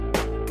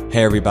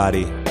Hey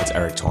everybody, it's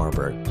Eric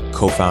Torenberg,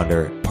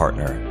 co-founder,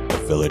 partner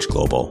of Village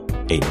Global,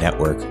 a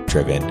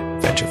network-driven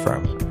venture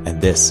firm.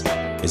 And this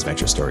is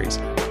Venture Stories,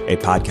 a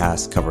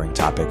podcast covering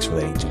topics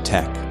relating to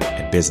tech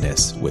and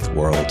business with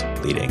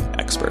world-leading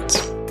experts.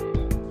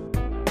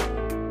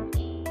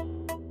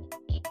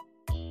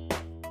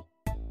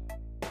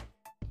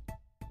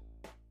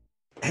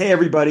 Hey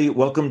everybody,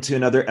 welcome to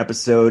another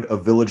episode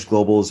of Village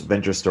Global's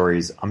Venture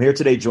Stories. I'm here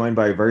today joined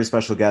by a very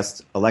special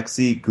guest,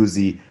 Alexey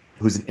Guzey,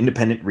 who's an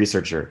independent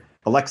researcher.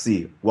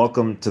 Alexey,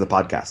 welcome to the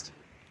podcast.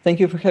 Thank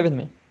you for having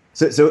me.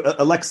 So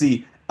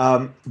Alexey,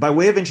 by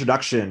way of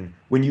introduction,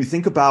 when you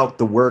think about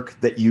the work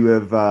that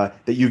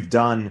you've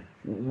done,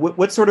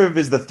 what sort of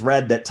is the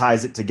thread that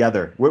ties it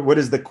together? What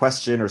is the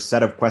question or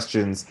set of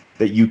questions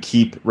that you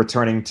keep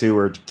returning to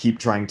or keep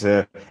trying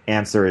to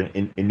answer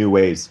in new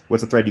ways?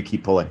 What's the thread you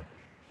keep pulling?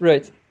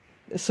 Right.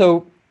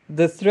 So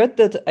the thread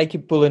that I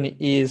keep pulling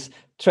is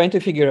trying to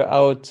figure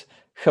out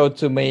how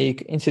to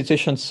make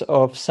institutions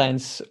of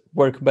science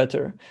work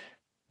better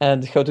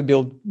and how to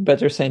build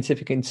better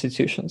scientific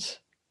institutions.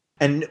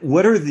 And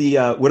what are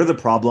the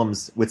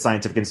problems with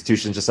scientific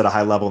institutions, just at a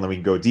high level, and then we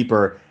can go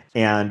deeper?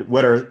 And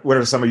what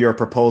are some of your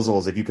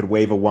proposals, if you could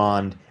wave a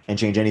wand and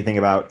change anything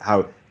about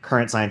how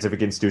current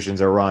scientific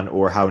institutions are run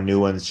or how new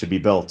ones should be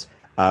built?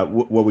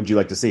 What would you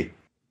like to see?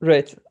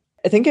 Right.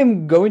 I think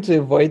I'm going to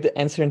avoid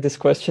answering this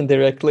question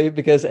directly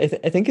because I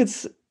think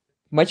it's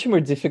much more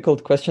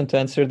difficult question to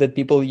answer that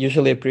people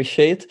usually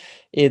appreciate.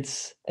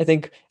 I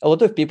think a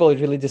lot of people are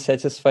really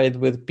dissatisfied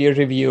with peer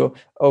review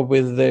or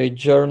with the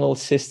journal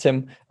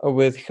system or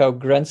with how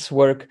grants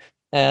work.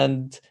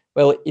 And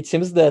well, it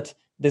seems that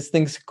these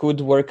things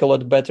could work a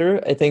lot better.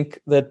 I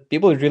think that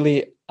people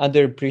really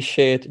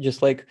underappreciate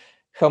just like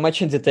how much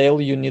in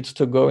detail you need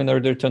to go in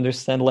order to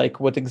understand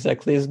like what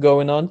exactly is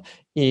going on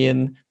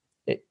in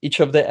each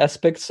of the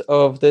aspects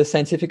of the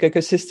scientific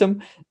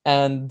ecosystem.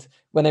 And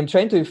when I'm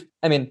trying to,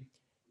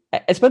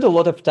 I spent a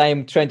lot of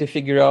time trying to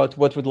figure out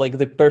what would like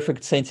the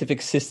perfect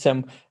scientific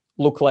system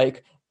look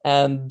like.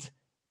 And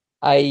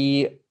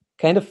I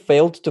kind of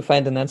failed to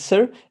find an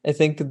answer. I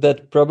think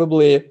that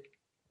probably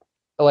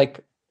like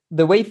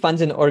the way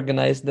funding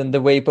organized and the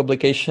way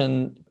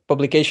publication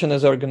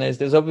is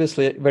organized is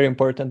obviously very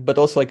important, but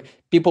also like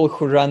people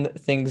who run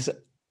things,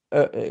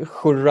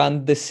 who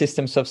run the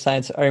systems of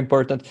science are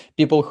important.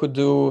 People who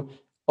do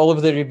all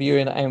of the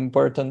reviewing are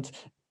important.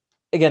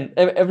 Again,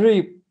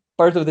 every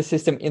part of the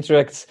system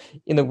interacts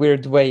in a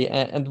weird way.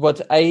 And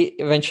what I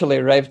eventually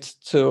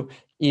arrived to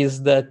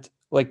is that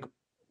like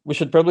we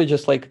should probably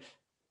just like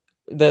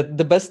the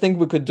best thing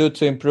we could do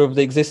to improve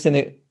the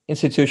existing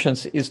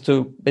institutions is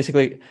to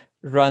basically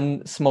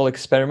run small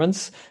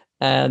experiments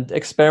and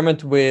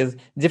experiment with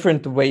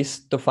different ways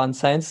to fund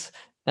science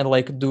and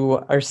like do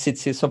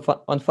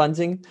RCTs on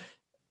funding.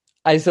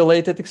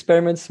 Isolated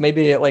experiments,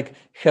 maybe like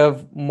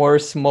have more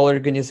small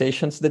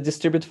organizations that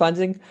distribute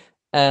funding,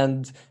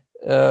 and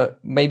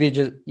maybe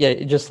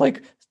just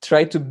like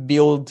try to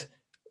build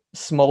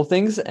small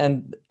things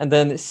and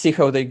then see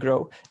how they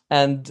grow.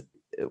 And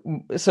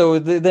so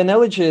the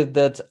analogy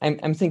that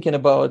I'm thinking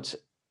about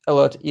a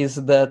lot is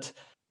that,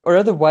 or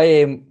rather why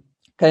I'm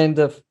kind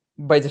of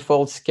by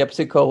default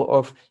skeptical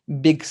of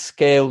big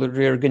scale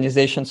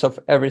reorganizations of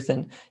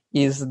everything,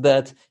 is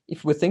that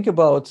if we think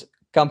about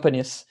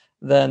companies,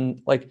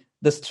 then like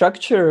the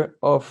structure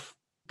of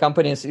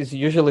companies is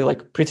usually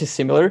like pretty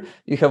similar.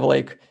 You have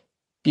like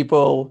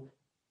people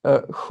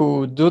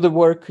who do the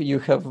work, you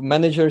have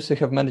managers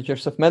of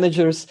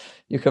managers,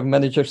 you have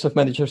managers of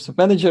managers of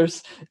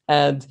managers.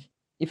 And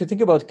if you think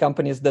about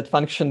companies that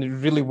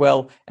function really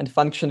well and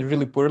function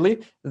really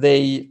poorly,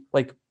 they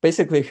like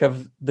basically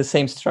have the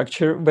same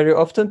structure very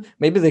often.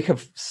 Maybe they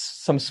have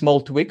some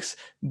small tweaks,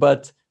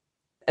 but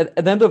at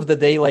the end of the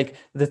day, like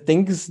the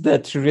things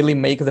that really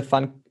make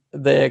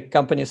the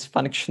companies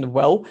function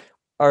well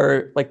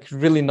are like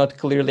really not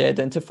clearly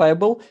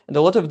identifiable. And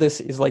a lot of this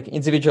is like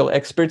individual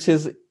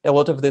expertise. A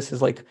lot of this is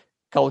like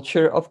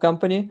culture of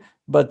company.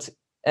 But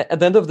at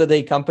the end of the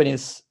day,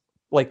 companies,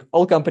 like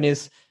all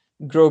companies,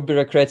 grow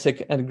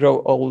bureaucratic and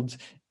grow old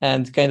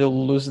and kind of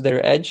lose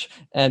their edge.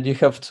 And you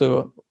have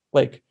to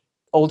like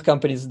old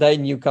companies die,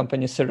 new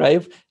companies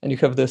arrive, and you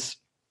have this,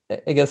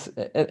 I guess,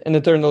 an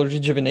eternal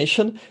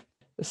rejuvenation.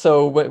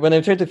 So when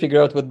I try to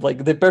figure out what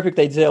like the perfect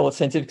ideal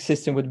scientific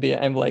system would be,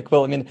 I'm like,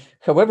 well,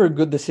 however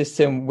good the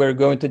system we're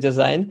going to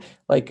design,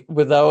 like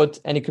without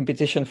any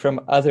competition from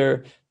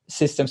other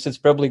systems, it's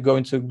probably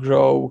going to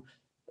grow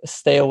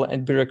stale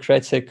and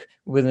bureaucratic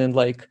within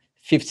like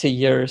 50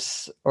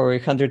 years or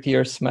 100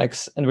 years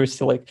max. And we're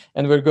still like,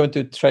 and we're going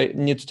to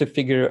need to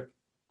figure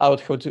out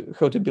how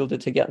to build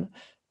it again.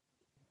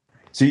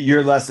 So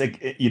you're less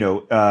like,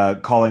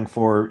 calling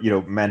for,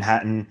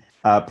 Manhattan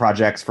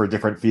projects for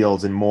different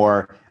fields and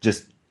more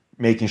just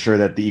making sure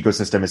that the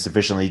ecosystem is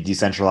sufficiently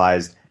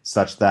decentralized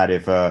such that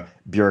if a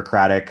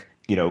bureaucratic,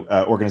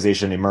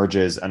 organization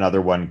emerges,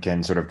 another one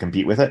can sort of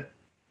compete with it?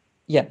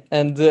 Yeah.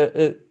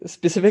 And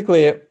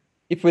specifically,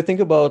 if we think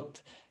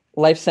about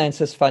life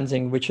sciences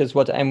funding, which is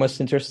what I'm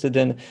most interested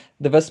in,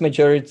 the vast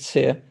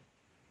majority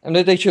I'm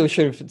not actually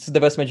sure if it's the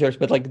vast majority,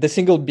 but like the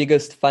single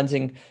biggest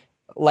funding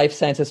life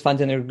sciences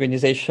funding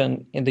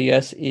organization in the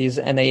US is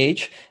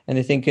NIH. And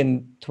I think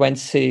in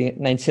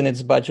 2019,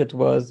 its budget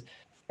was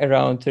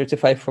around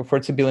 35 or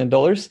 $40 billion.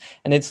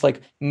 And it's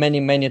like many,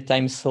 many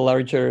times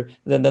larger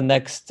than the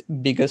next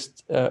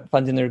biggest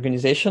funding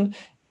organization.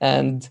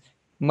 And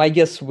my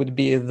guess would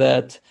be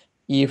that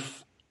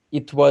if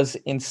it was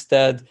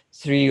instead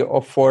 3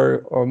 or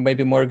 4 or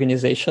maybe more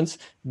organizations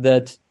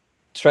that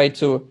try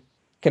to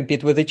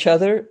compete with each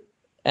other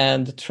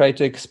and try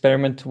to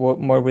experiment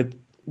more with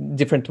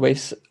different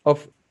ways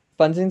of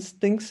funding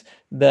things,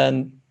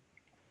 then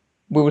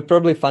we would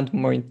probably fund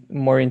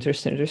more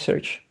interesting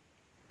research.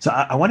 So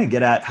I want to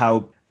get at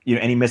how,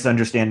 any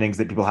misunderstandings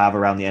that people have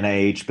around the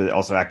NIH, but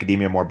also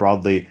academia more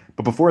broadly.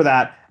 But before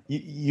that,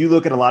 you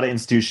look at a lot of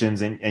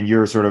institutions, and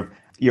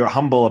you're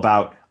humble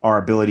about our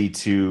ability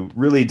to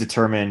really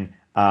determine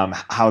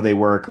how they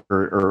work,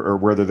 or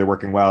whether they're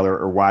working well,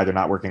 or why they're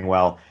not working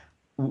well.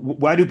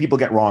 Why do people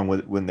get wrong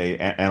when they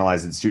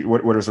analyze institutions?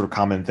 What are sort of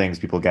common things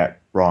people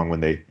get wrong when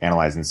they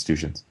analyze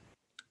institutions?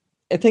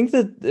 I think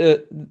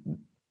that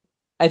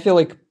I feel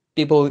like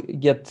people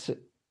get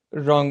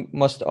wrong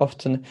most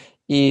often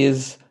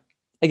is,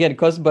 again,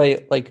 caused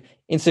by like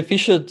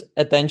insufficient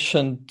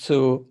attention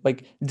to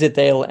like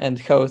detail and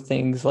how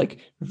things like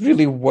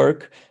really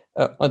work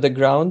on the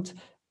ground.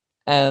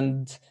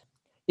 And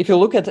if you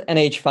look at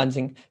NIH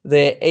funding,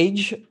 the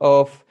age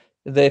of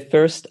the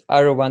first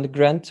R1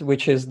 grant,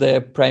 which is the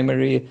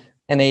primary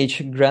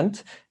NIH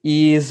grant,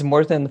 is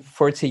more than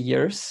 40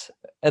 years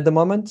at the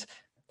moment.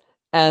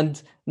 And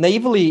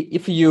naively,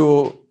 if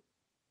you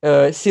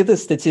see the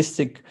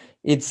statistic,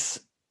 it's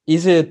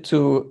easier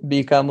to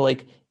become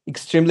like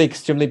extremely,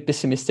 extremely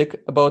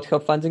pessimistic about how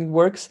funding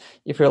works.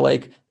 If you're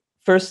like,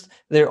 first,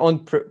 their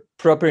own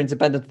proper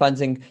independent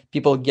funding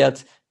people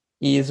get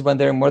is when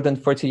they're more than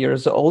 40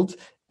 years old.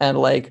 And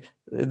like,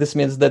 this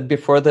means that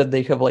before that,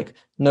 they have like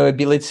no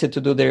ability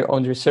to do their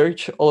own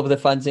research. All of the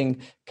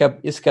funding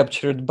is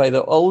captured by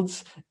the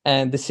olds,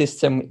 and the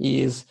system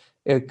is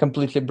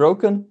completely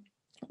broken.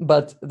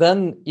 But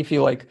then if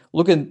you like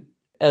look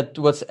at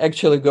what's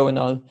actually going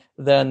on,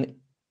 then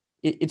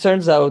it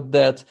turns out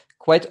that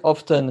quite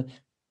often,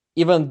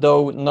 even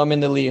though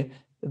nominally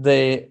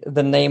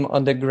the name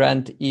on the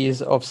grant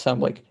is of some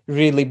like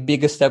really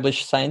big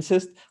established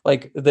scientist,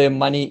 like the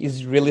money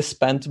is really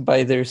spent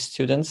by their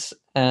students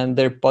and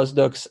their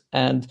postdocs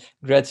and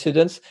grad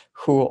students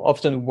who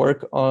often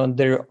work on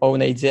their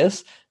own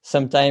ideas.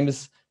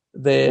 Sometimes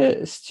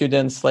the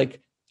students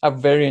like are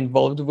very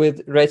involved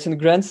with writing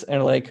grants,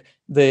 and like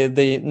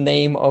the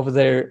name of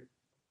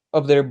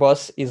their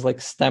boss is like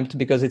stamped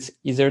because it's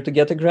easier to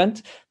get a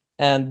grant.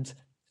 And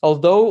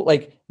although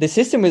like the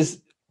system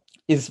is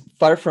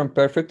far from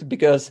perfect,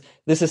 because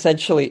this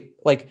essentially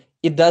like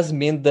it does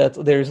mean that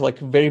there's like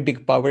very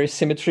big power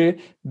asymmetry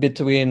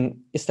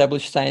between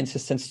established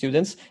scientists and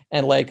students.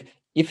 And like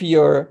if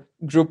your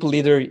group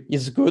leader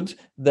is good,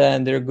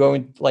 then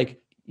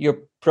you're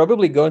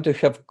probably going to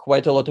have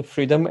quite a lot of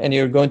freedom, and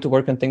you're going to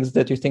work on things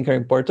that you think are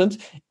important,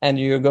 and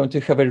you're going to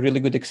have a really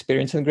good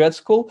experience in grad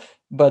school,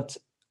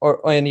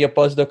 or in your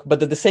postdoc.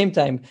 But at the same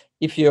time,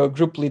 if your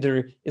group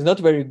leader is not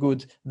very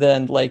good,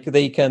 then like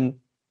they can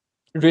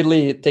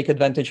really take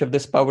advantage of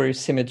this power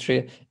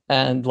asymmetry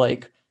and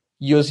like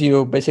use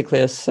you basically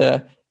as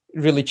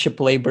really cheap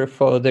labor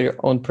for their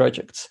own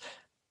projects.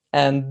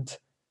 And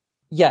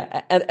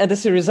yeah, and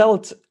as a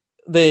result,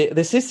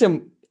 the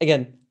system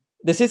can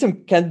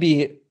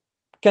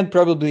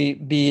probably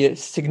be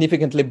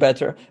significantly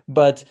better.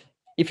 But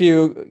if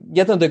you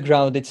get on the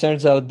ground, it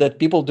turns out that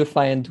people do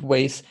find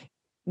ways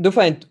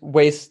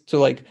to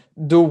like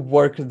do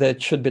work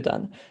that should be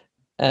done.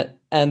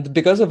 And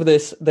because of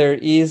this,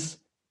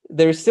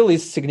 there still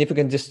is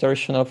significant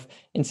distortion of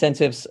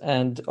incentives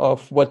and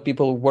of what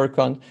people work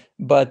on,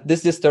 but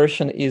this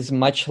distortion is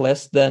much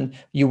less than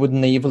you would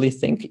naively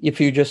think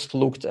if you just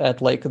looked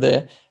at like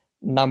the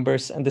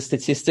numbers and the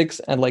statistics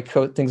and like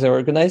how things are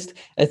organized.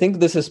 I think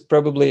this is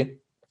probably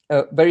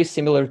very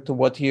similar to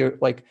what you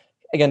like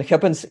again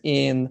happens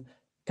in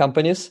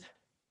companies.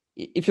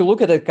 If you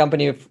look at a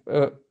company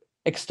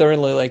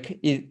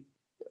externally,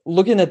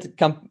 looking at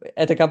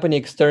a company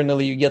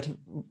externally, you get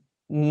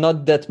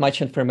not that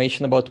much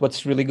information about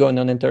what's really going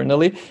on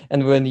internally.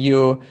 And when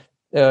you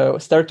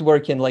start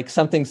working, like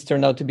some things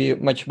turn out to be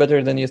much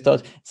better than you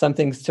thought, some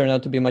things turn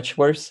out to be much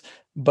worse.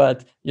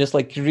 But just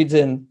like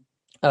reading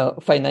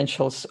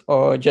financials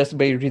or just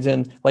by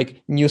reading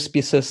like news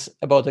pieces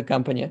about a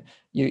company,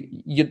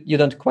 you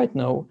don't quite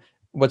know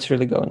what's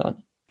really going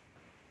on.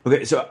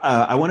 Okay, so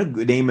I want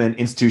to name an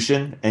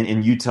institution,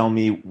 and you tell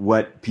me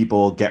what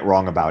people get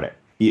wrong about it,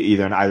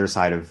 either on either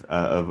side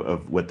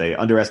of what they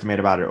underestimate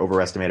about it, or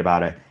overestimate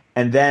about it.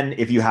 And then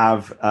if you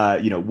have,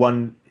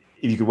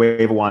 if you could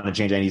wave a wand and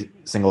change any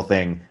single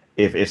thing,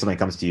 if something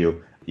comes to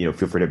you,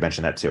 feel free to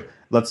mention that too.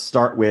 Let's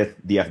start with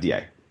the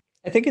FDA.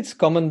 I think it's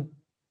common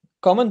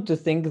to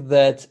think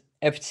that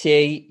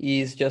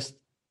FDA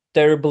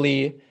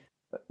terribly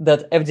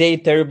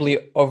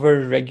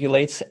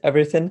over-regulates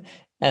everything,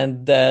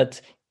 and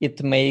that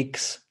it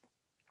makes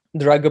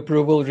drug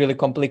approval really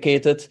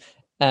complicated,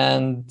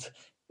 and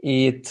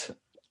it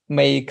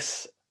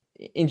makes,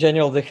 in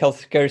general, the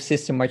healthcare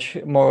system much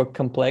more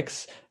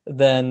complex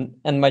and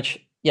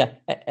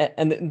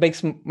it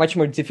makes much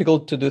more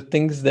difficult to do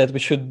things that we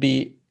should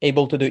be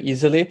able to do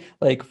easily,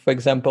 like, for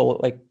example,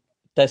 like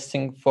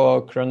testing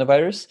for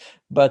coronavirus.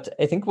 But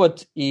I think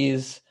what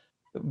is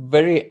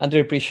very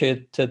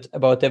underappreciated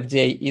about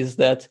FDA is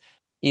that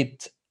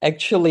it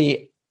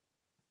actually,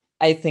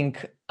 I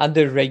think,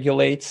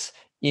 underregulates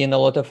in a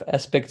lot of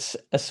aspects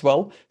as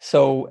well.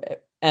 So,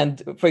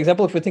 and for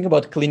example, if we think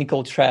about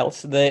clinical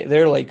trials,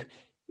 they're like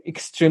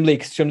extremely,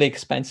 extremely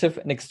expensive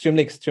and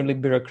extremely, extremely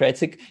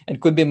bureaucratic,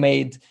 and could be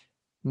made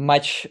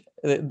much.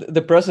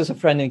 The process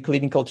of running a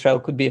clinical trial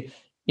could be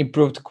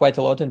improved quite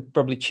a lot and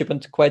probably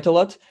cheapened quite a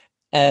lot.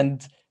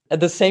 And at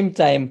the same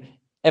time,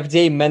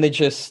 FDA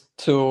manages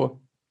to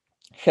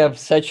have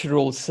such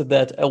rules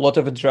that a lot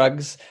of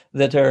drugs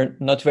that are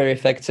not very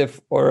effective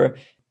or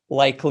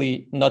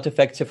likely not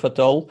effective at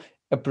all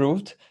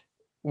approved,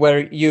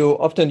 where you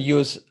often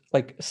use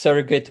like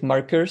surrogate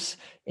markers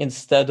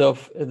instead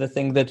of the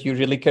thing that you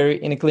really care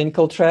in a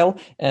clinical trial.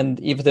 And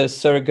if the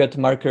surrogate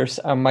markers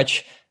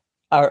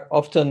are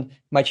often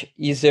much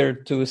easier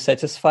to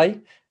satisfy,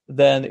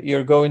 then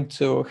you're going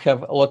to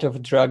have a lot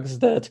of drugs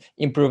that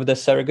improve the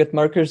surrogate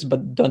markers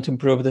but don't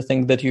improve the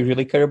thing that you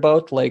really care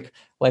about, like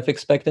life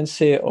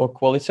expectancy or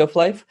quality of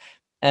life.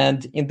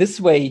 And in this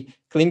way,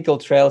 clinical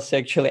trials are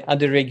actually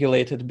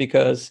underregulated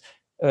because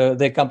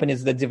the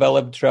companies that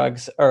develop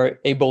drugs are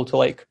able to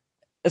like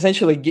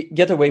essentially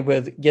get away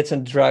with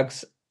getting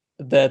drugs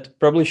that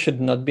probably should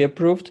not be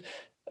approved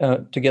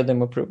to get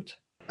them approved.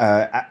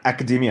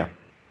 Academia.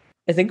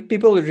 I think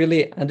people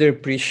really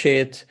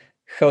underappreciate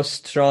how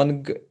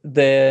strong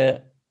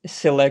the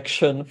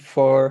selection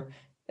for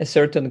a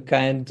certain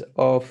kind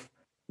of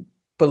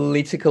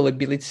political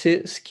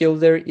ability skill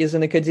there is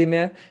in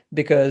academia,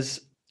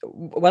 because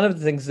one of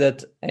the things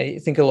that I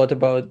think a lot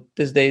about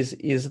these days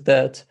is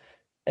that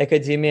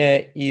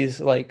academia is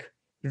like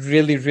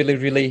really, really,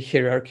 really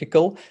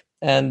hierarchical.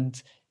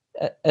 And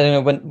I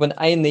don't know, when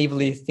I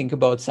naively think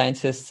about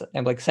scientists,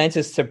 I'm like,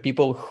 scientists are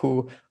people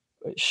who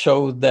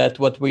show that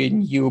what we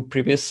knew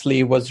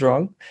previously was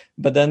wrong.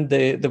 But then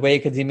the way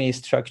academia is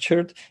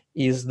structured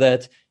is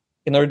that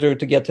in order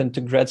to get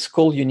into grad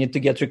school, you need to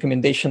get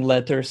recommendation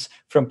letters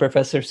from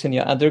professors in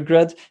your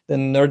undergrad. Then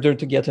in order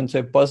to get into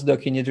a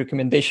postdoc, you need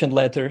recommendation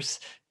letters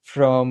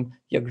from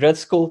your grad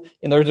school.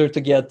 In order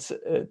to get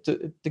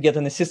to get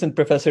an assistant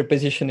professor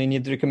position, you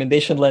need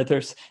recommendation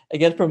letters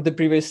again from the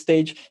previous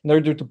stage. In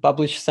order to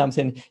publish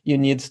something, you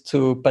need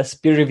to pass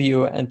peer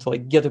review and to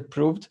like get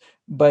approved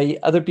by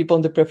other people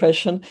in the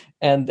profession.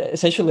 And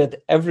essentially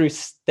at every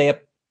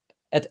step,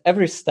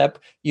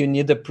 you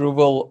need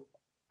approval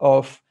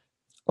of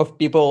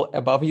people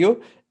above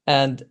you.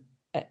 And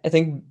I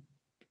think,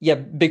 yeah,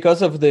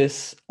 because of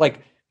this,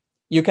 like,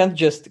 you can't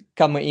just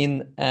come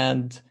in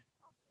and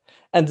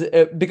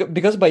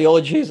because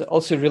biology is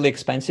also really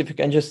expensive, you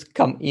can just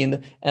come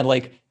in and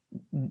like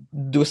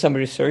do some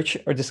research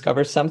or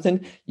discover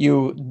something.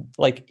 You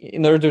like,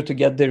 in order to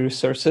get the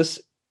resources,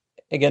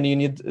 again, you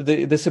need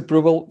this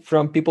approval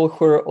from people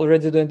who are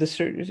already doing this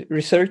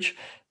research.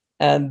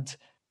 And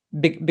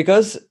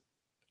because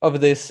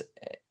of this,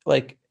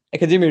 like,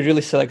 academia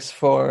really selects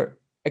for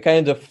a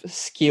kind of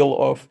skill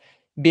of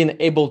being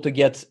able to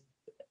get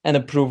an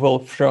approval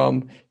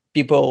from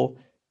people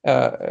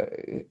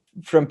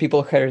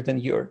higher than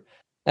you.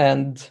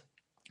 And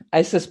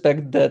I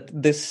suspect that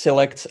this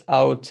selects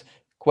out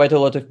quite a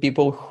lot of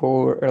people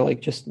who are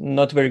like just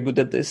not very good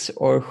at this,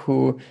 or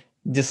who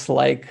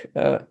dislike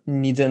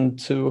needing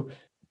to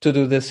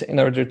do this in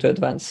order to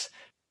advance.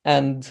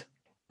 And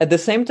at the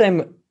same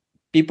time,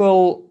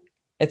 people,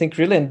 I think,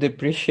 really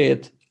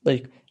appreciate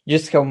like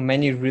just how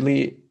many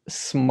really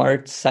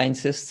smart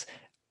scientists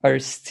are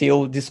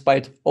still,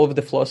 despite all of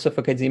the flaws of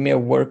academia,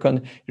 work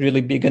on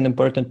really big and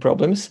important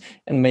problems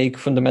and make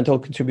fundamental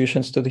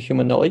contributions to the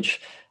human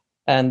knowledge.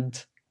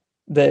 And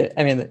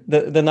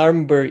the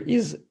number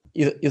is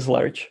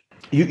large.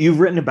 You've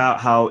written about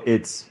how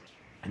it's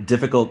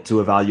difficult to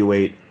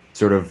evaluate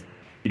sort of,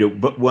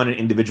 but one at an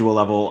individual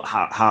level,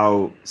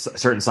 how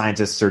certain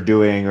scientists are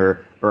doing,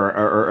 or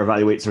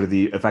evaluate sort of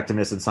the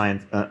effectiveness in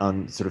science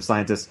on sort of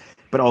scientists,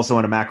 but also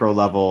on a macro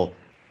level,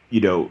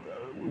 you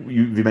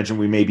mentioned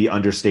we may be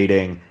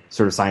understating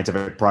sort of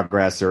scientific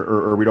progress,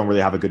 or we don't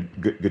really have a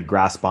good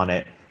grasp on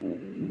it.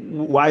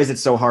 Why is it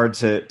so hard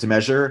to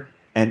measure?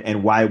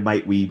 And why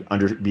might we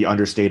be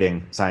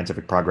understating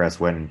scientific progress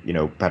when,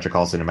 Patrick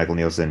Collison and Michael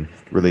Nielsen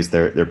released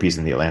their piece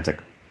in The Atlantic?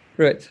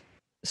 Right.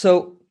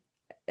 So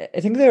I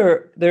think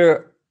there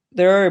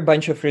are a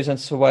bunch of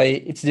reasons why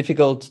it's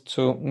difficult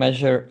to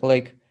measure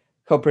like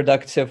how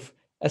productive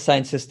a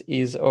scientist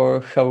is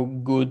or how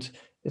good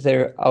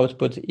their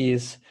output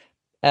is.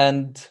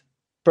 And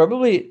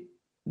probably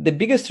the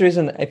biggest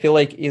reason I feel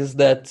like is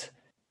that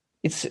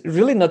it's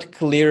really not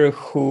clear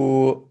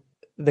who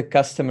the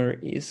customer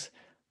is.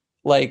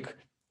 Like,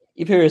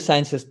 if you're a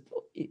scientist,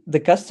 the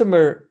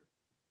customer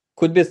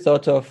could be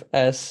thought of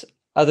as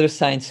other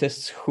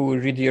scientists who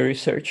read your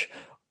research,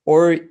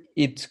 or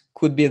it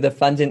could be the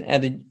funding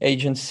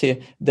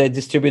agency that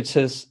distributes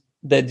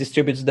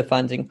the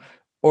funding,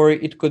 or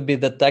it could be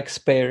the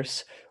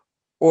taxpayers,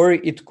 or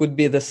it could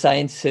be the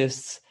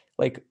scientists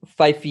like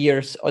 5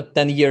 years or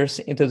 10 years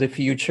into the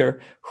future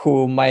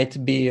who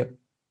might be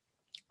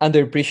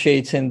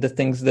underappreciating the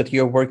things that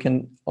you're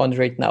working on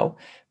right now.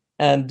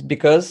 And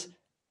because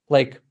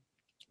like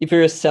if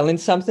you're selling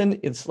something,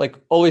 it's like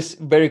always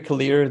very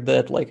clear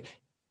that like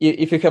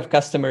if you have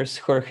customers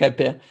who are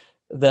happy,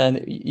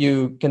 then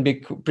you can be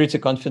pretty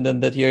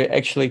confident that you're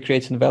actually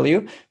creating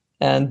value.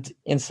 And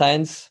in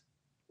science,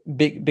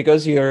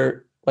 because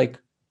you're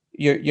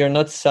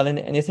not selling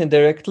anything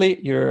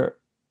directly, you're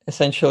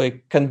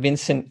essentially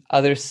convincing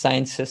other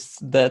scientists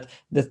that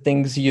the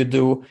things you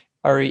do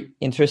are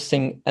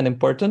interesting and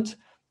important.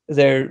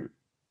 They're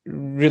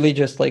really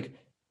just like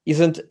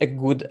isn't a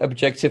good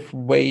objective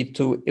way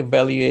to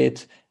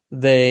evaluate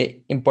the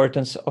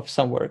importance of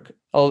some work.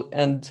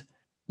 And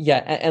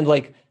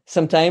like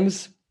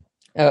sometimes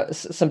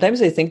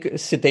I think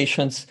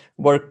citations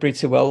work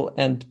pretty well,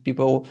 and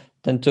people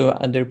tend to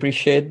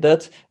underappreciate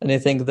that. And I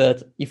think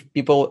that if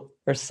people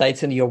are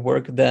citing your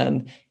work,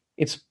 then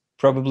it's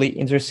probably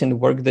interesting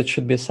work that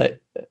should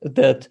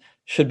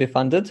be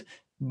funded.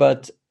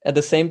 But at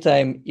the same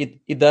time,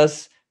 it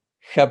does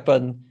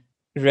happen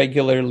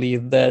regularly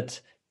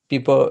that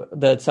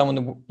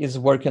someone is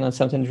working on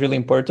something really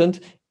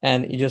important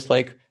and it just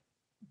like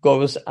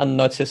goes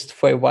unnoticed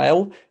for a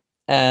while,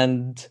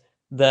 and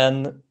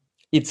then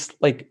it's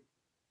like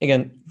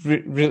again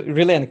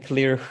really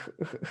unclear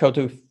how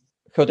to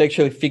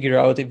actually figure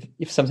out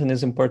if something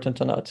is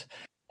important or not.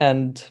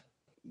 And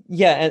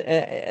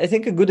I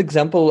think a good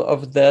example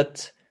of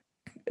that,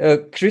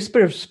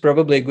 CRISPR is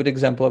probably a good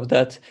example of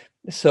that.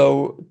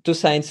 So two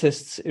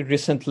scientists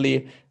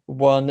recently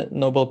won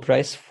Nobel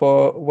Prize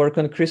for work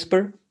on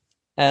CRISPR,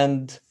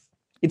 and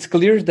it's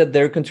clear that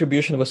their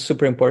contribution was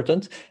super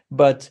important,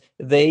 but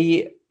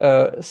they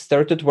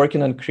started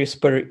working on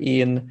CRISPR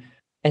in,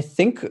 I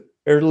think,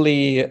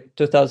 early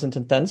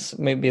 2010s,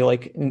 maybe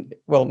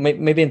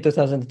maybe in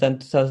 2010,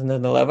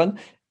 2011.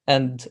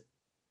 And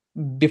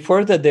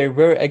before that, there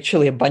were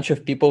actually a bunch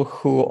of people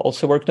who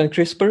also worked on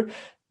CRISPR,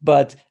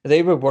 but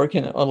they were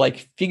working on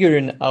like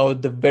figuring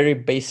out the very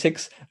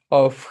basics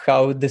of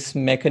how this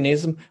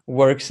mechanism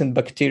works in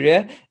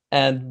bacteria.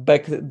 And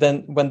back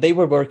then, when they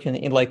were working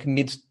in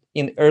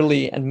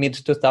early and mid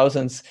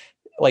 2000s,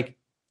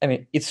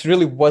 it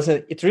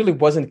really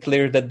wasn't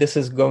clear that this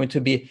is going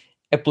to be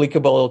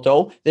applicable at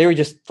all. They were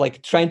just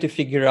like trying to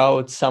figure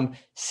out some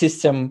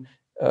system,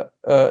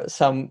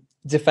 some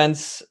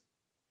defense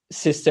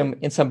system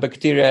in some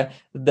bacteria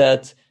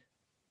that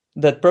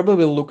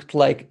probably looked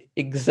like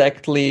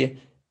exactly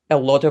a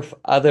lot of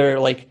other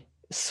like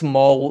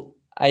small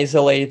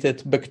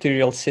isolated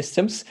bacterial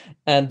systems.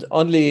 And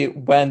only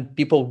when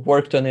people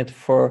worked on it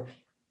for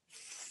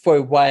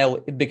a while,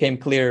 it became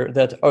clear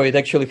that, it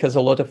actually has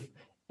a lot of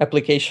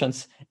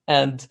applications.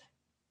 And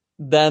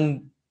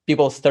then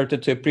people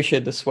started to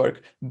appreciate this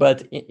work.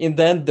 But in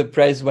the end, the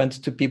prize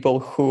went to people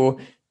who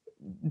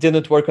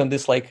didn't work on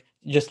this,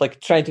 just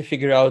trying to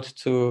figure out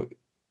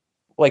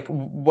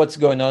what's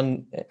going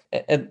on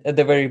at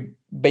the very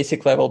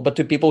basic level, but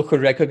to people who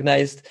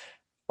recognized,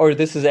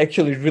 this is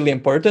actually really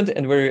important,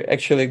 and we're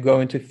actually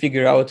going to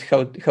figure out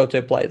how to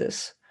apply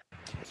this.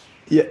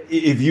 Yeah,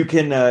 if you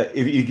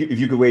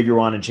could wave your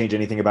wand and change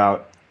anything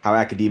about how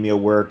academia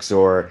works,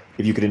 or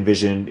if you could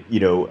envision,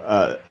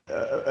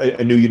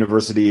 a new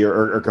university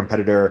or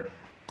competitor,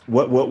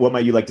 what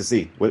might you like to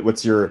see?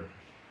 What's your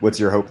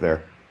hope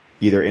there,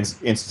 either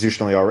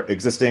institutionally or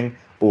existing,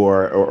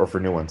 or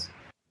for new ones?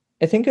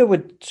 I think I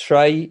would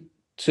try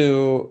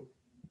to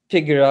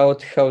figure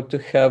out how to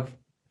have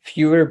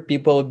fewer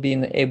people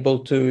being able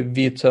to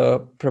veto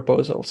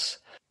proposals,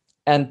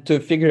 and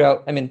to figure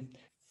out,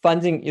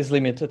 funding is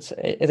limited.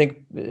 I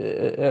think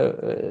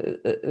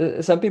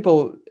some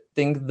people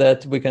think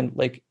that we can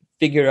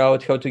figure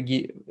out how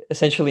to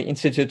essentially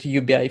institute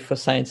UBI for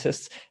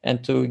scientists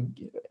and to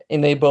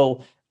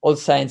enable all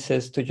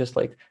scientists to just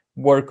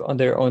work on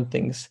their own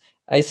things.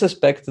 I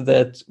suspect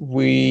that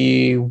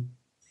we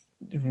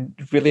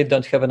really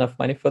don't have enough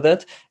money for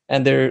that,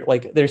 and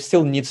there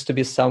still needs to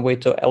be some way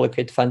to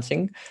allocate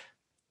funding.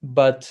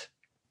 But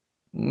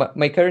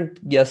my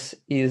current guess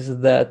is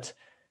that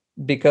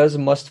because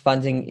most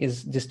funding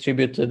is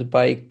distributed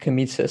by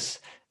committees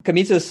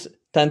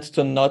tend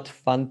to not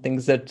fund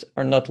things that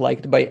are not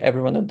liked by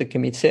everyone at the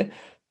committee,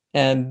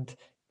 and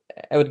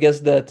I would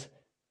guess that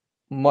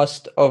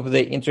most of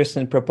the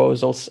interesting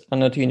proposals are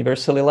not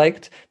universally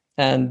liked.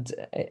 And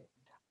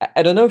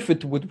I don't know if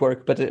it would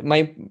work, but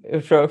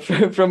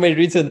from my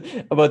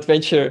reading about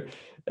venture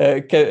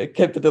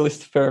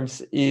capitalist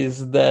firms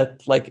is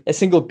that a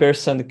single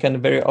person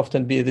can very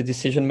often be the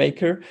decision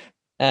maker,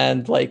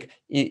 and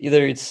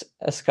either it's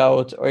a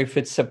scout or if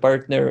it's a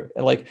partner,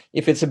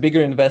 if it's a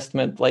bigger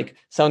investment,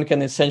 someone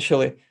can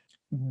essentially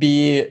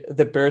be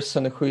the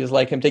person who is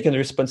I'm taking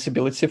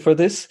responsibility for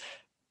this.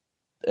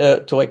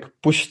 to like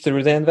push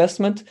through the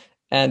investment.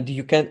 And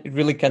you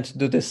really can't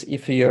do this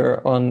if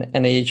you're on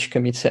NIH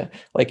committee.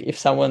 Like if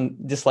someone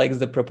dislikes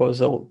the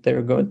proposal,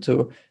 they're going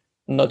to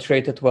not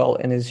rate it well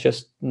and it's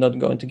just not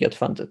going to get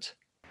funded.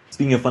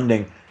 Speaking of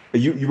funding,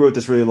 you wrote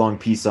this really long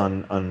piece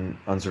on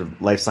sort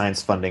of life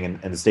science funding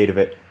and the state of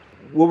it.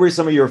 What were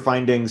some of your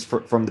findings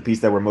from the piece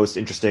that were most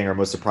interesting or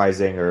most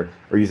surprising or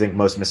you think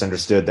most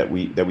misunderstood that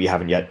we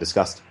haven't yet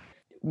discussed?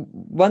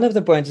 One of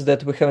the points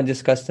that we haven't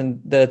discussed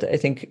and that I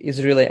think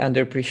is really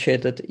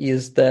underappreciated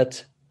is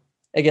that,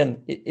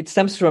 again, it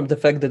stems from the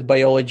fact that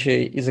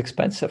biology is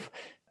expensive.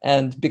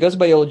 And because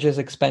biology is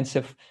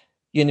expensive,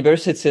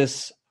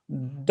 universities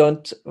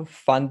don't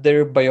fund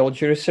their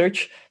biology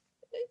research.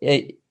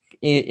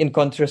 In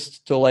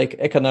contrast to like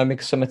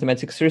economics or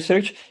mathematics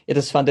research, it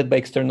is funded by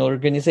external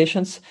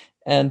organizations.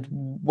 And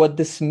what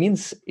this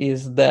means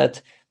is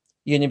that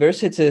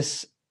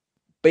universities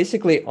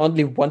basically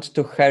only want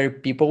to hire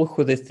people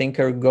who they think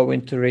are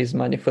going to raise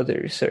money for their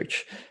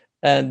research.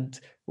 And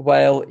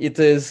while it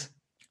is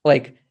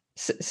like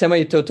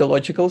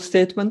semi-tautological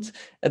statement,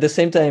 at the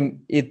same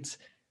time,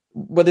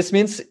 what this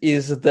means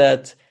is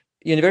that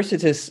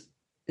universities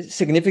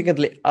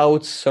significantly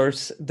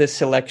outsource the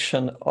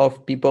selection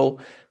of people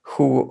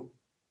who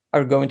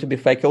are going to be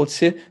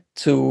faculty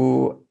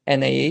to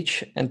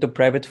NIH and to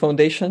private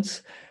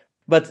foundations.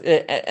 But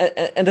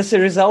and as a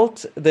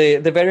result, the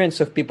variance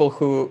of people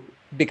who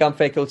become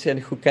faculty and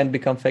who can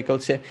become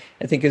faculty,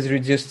 I think, is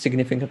reduced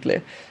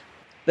significantly.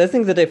 The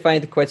thing that I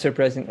find quite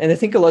surprising, and I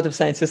think a lot of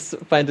scientists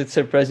find it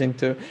surprising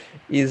too,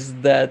 is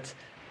that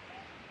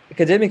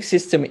academic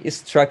system is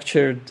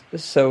structured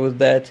so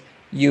that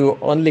you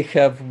only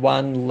have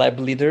one lab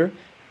leader,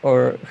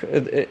 or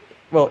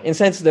well, in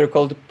science they're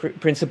called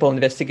principal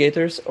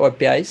investigators or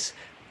PIs,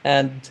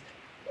 and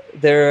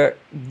there are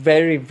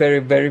very, very,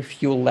 very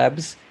few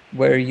labs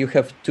where you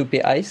have two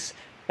PIs.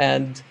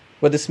 And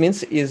what this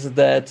means is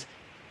that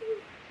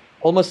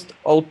almost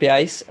all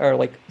PIs are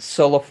like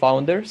solo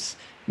founders,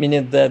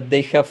 meaning that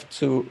they have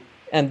to,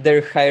 and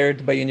they're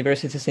hired by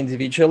universities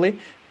individually,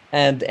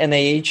 and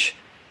NIH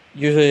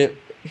usually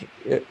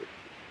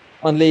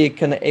only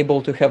can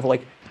able to have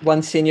like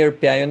one senior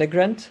PI on a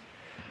grant.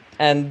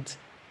 And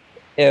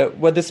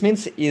what this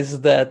means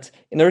is that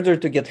in order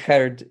to get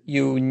hired,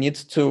 you need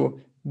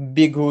to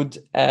be good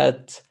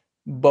at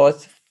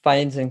both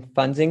finding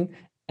funding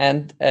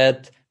and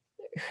at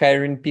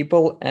hiring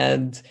people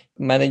and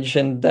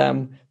managing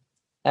them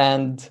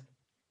and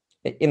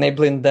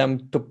enabling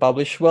them to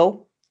publish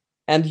well.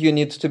 And you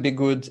need to be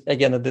good,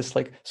 again, at this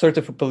like sort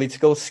of a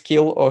political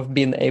skill of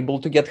being able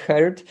to get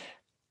hired.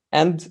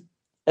 And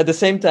at the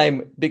same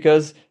time,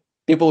 because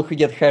people who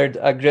get hired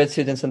are grad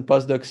students and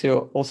postdocs,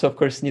 you also, of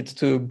course, need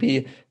to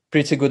be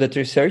pretty good at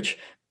research.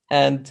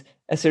 And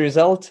as a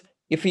result,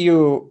 if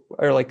you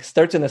are like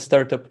starting a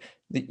startup,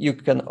 you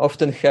can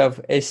often have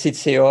a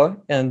CTO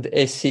and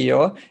a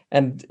CEO,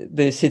 and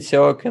the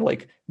CTO can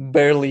like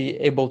barely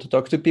able to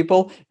talk to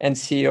people, and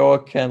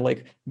CEO can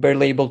like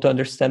barely able to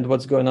understand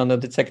what's going on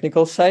the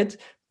technical side.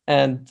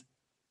 And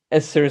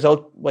as a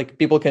result, like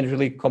people can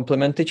really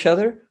complement each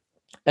other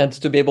and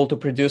to be able to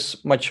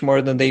produce much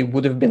more than they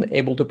would have been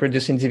able to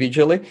produce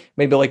individually.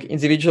 Maybe like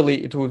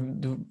individually it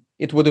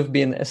would have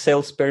been a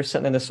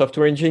salesperson and a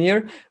software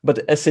engineer, but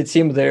as a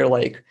team, they're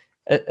like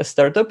a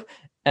startup.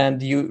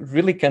 And you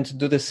really can't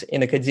do this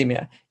in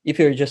academia. If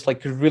you're just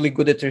like really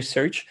good at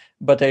research,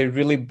 but are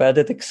really bad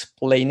at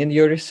explaining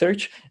your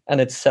research and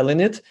at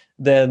selling it,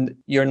 then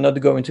you're not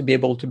going to be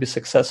able to be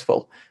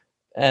successful.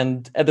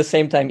 And at the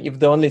same time, if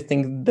the only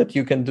thing that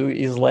you can do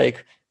is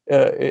like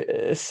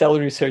sell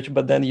research,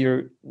 but then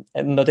you're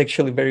not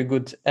actually very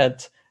good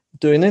at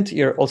doing it,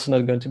 you're also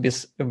not going to be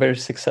very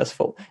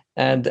successful.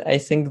 And I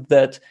think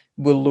that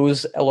we'll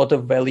lose a lot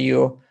of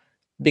value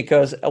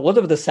because a lot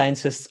of the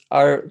scientists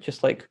are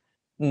just like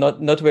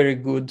not very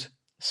good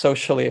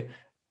socially.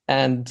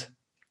 And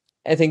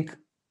I think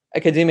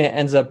academia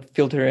ends up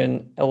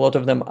filtering a lot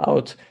of them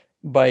out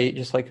by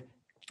just like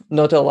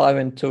not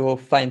allowing to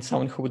find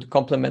someone who would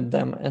complement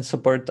them and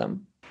support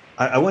them.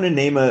 I want to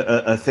name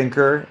a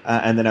thinker,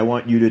 and then I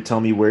want you to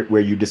tell me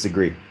where you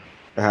disagree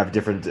or have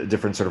different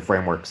sort of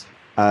frameworks.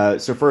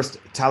 So first,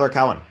 Tyler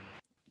Cowen.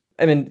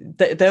 I mean,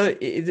 Tyler,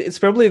 it's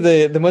probably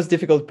the most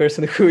difficult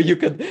person who you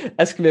could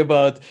ask me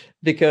about,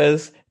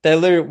 because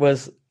Tyler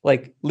was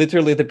like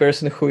literally the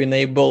person who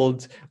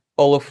enabled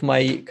all of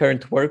my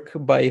current work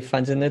by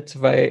funding it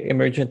via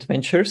Emergent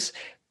Ventures.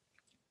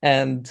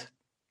 And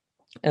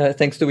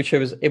thanks to which I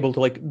was able to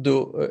like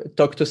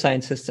talk to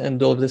scientists and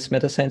do all of this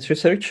meta science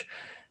research.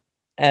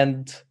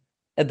 And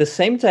at the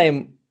same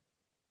time,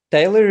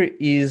 Tyler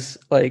is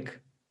like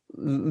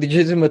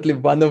legitimately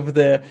one of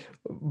the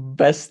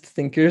best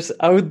thinkers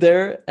out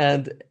there,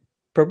 and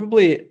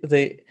probably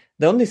the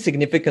only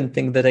significant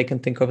thing that I can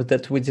think of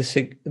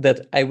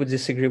that I would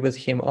disagree with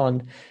him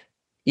on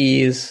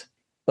is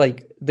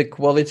like the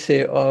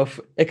quality of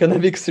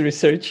economics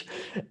research.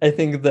 I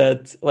think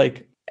that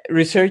like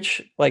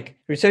research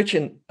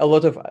in a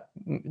lot of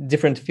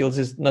different fields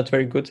is not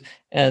very good,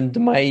 and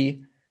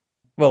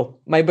well,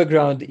 my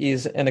background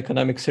is in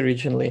economics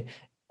originally,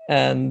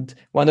 and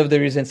one of the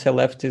reasons I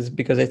left is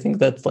because I think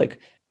that like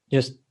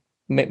just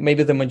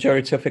maybe the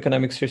majority of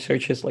economics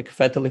research is like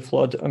fatally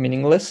flawed or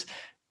meaningless,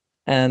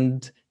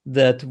 and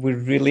that we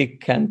really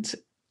can't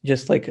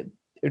just like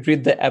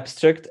read the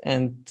abstract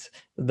and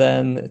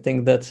then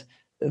think that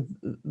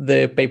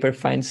the paper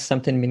finds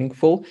something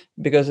meaningful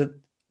because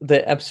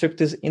the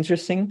abstract is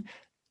interesting.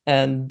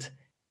 And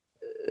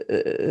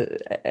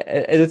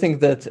I do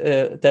think that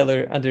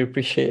Tyler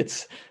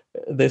underappreciates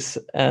this,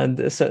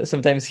 and so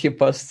sometimes he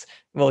posts.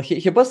 Well,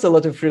 he posts a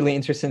lot of really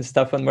interesting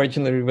stuff on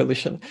marginal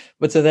revolution,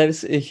 but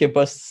sometimes he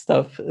posts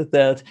stuff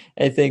that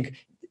I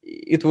think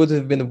it would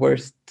have been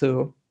worth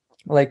to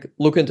like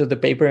look into the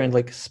paper and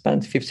like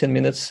spend 15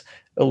 minutes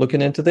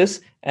looking into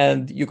this,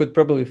 and you could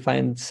probably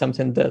find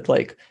something that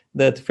like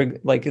that for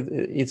like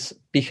it's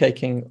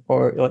p-hacking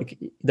or like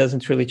it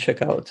doesn't really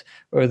check out,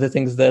 or the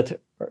things that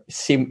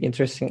seem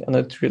interesting are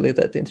not really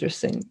that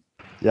interesting.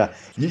 Yeah,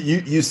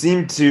 you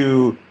seem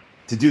to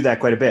do that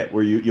quite a bit,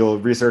 where you'll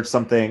research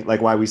something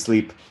like Why We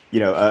Sleep,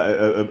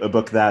 a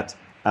book that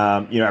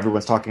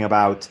everyone's talking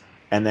about,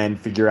 and then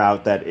figure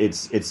out that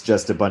it's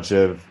just a bunch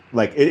of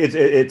like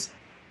it's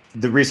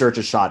the research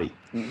is shoddy.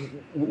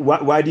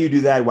 Why do you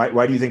do that?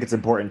 Why do you think it's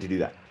important to do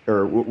that,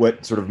 or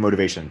what sort of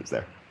motivation is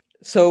there?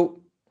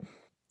 So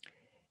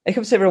I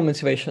have several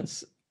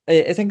motivations.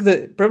 I think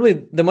that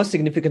probably the most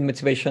significant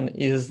motivation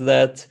is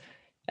that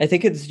I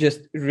think it's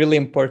just really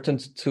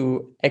important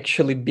to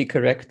actually be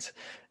correct.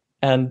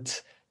 And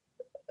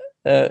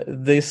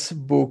this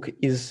book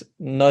is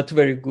not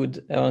very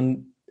good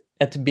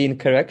at being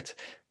correct.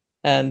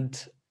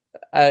 And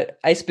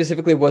I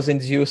specifically was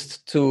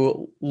induced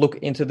to look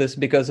into this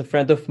because a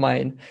friend of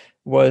mine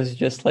was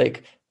just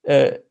like,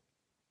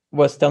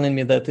 was telling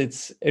me that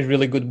it's a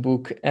really good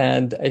book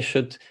and I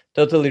should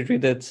totally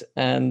read it.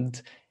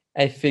 And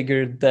I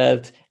figured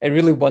that I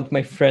really want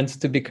my friends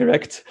to be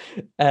correct,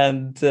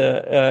 and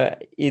I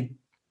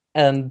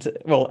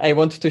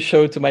wanted to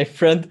show to my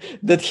friend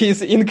that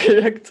he's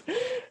incorrect.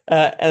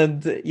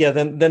 And yeah,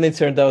 then it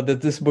turned out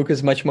that this book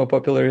is much more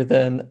popular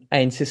than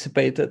I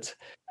anticipated.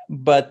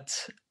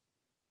 But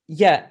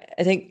yeah,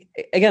 I think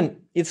again,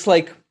 it's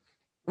like,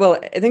 well,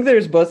 I think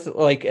there's both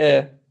like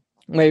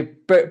my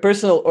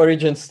personal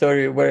origin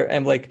story where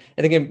I'm like,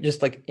 I think I'm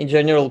just like in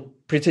general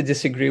pretty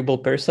disagreeable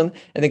person.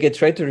 I think I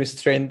try to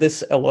restrain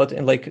this a lot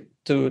and like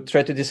to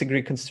try to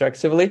disagree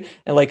constructively.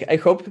 And like I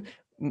hope,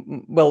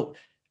 well,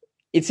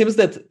 it seems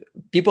that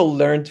people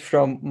learned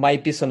from my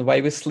piece on Why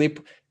We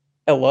Sleep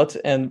a lot,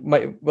 and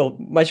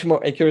much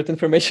more accurate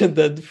information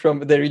than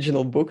from the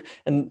original book.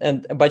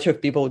 And a bunch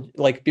of people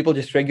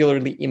just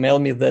regularly email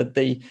me that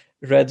they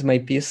read my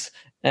piece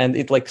and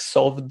it like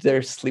solved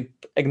their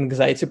sleep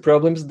anxiety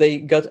problems they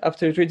got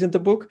after reading the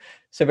book.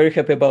 So I'm very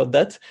happy about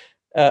that.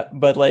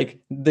 But like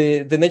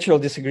the natural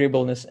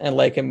disagreeableness, and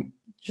like I'm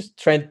just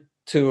trying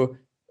to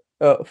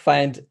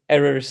find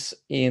errors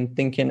in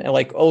thinking, and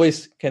like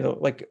always kind of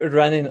like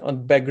running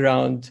on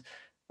background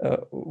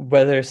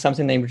whether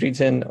something I'm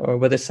reading or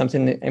whether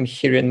something I'm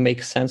hearing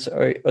makes sense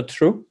or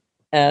true.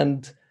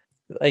 And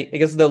I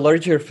guess the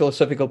larger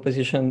philosophical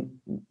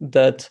position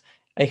that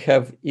I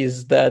have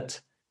is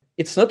that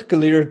it's not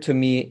clear to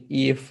me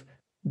if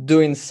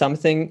doing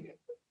something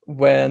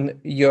when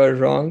you're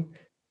wrong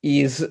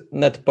is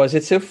net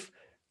positive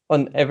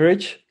on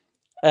average.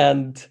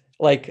 And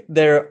like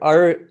there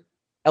are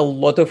a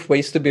lot of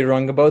ways to be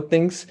wrong about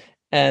things,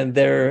 and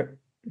there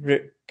are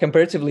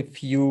comparatively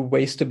few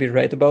ways to be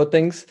right about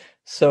things.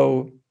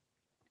 So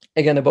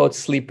again, about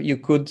sleep, you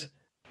could,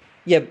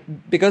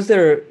 because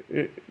there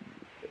are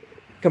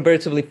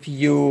comparatively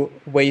few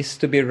ways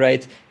to be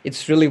right,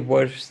 it's really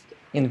worth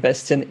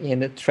investing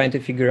in trying to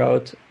figure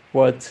out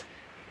what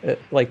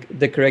like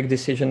the correct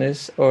decision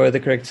is or the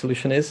correct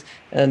solution is.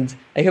 And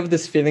I have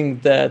this feeling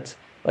that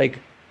like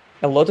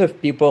a lot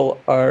of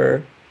people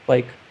are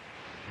like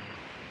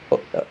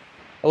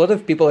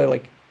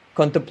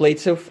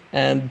contemplative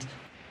and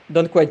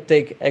don't quite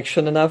take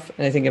action enough.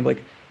 And I think I'm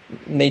like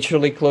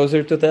naturally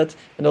closer to that.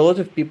 And a lot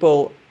of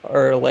people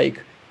are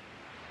like,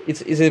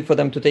 it's easy for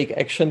them to take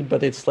action,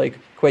 but it's like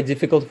quite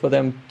difficult for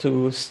them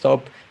to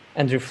stop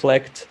and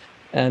reflect,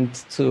 and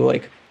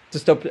to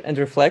stop and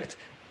reflect.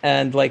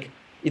 And like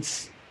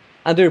it's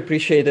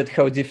underappreciated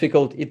how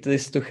difficult it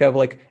is to have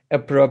like a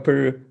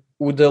proper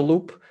OODA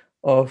loop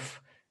of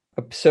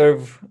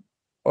observe,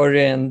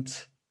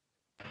 orient,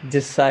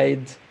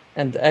 decide,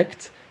 and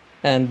act.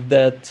 And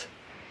that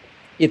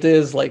it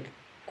is like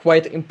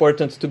quite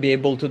important to be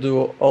able to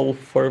do all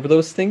four of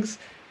those things,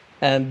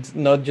 and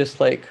not just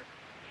like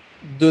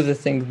do the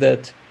thing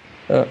that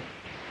that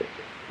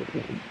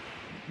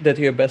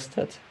you're best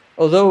at.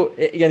 Although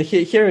again,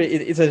 here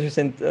it's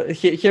interesting.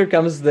 Here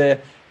comes the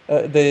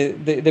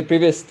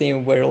previous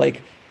theme where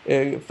like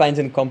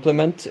finding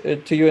complement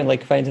to you and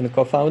like finding a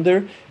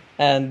co-founder.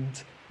 And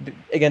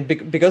again,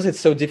 because it's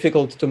so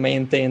difficult to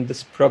maintain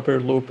this proper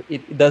loop,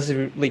 it does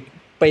really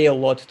pay a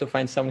lot to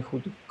find someone who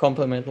would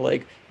complement,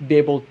 like be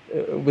able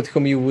with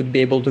whom you would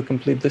be able to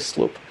complete this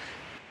loop.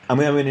 I'm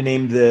going to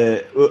name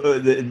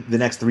the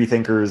next three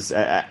thinkers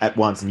at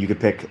once, and you could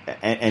pick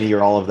any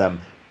or all of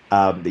them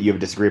that you have a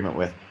disagreement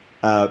with.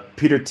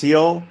 Peter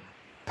Thiel,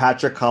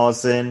 Patrick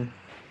Collison,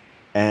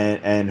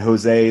 and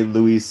Jose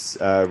Luis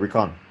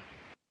Ricon.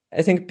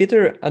 I think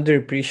Peter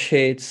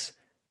underappreciates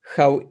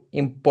how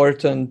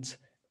important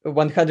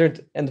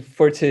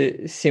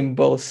 140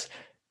 symbols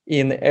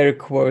in air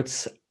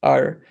quotes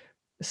are.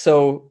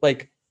 So,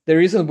 like, the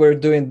reason we're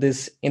doing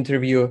this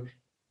interview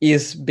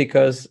is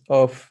because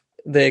of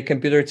the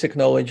computer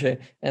technology.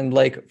 And,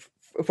 like,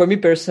 for me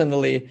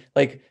personally,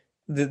 like,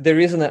 the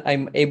reason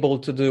I'm able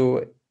to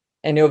do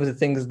any of the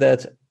things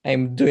that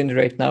I'm doing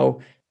right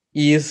now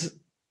is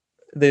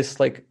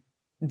this, like,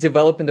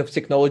 development of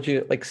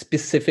technology, like,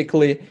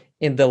 specifically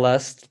in the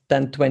last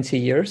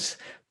 10-20 years.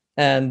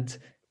 And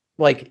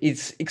like,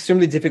 it's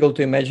extremely difficult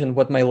to imagine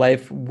what my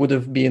life would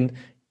have been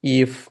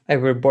if I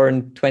were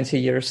born 20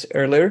 years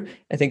earlier.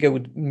 I think I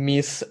would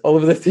miss all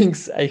of the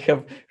things I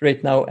have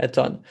right now a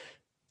ton.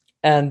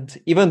 And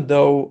even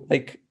though,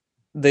 like,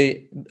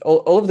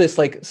 all of this,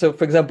 like, so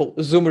for example,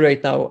 Zoom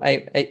right now,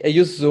 I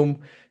use Zoom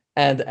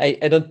and I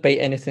don't pay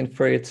anything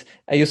for it.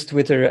 I use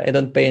Twitter, I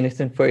don't pay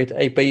anything for it.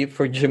 I pay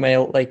for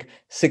Gmail like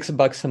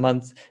 $6 a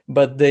month,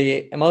 but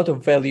the amount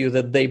of value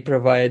that they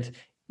provide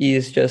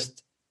is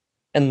just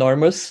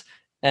enormous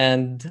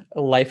and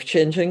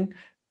life-changing.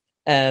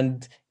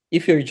 And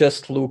if you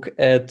just look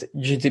at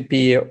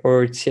GDP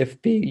or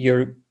TFP,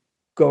 you're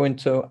going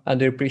to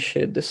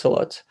underappreciate this a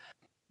lot.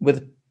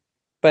 With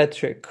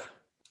Patrick,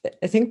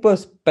 I think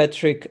both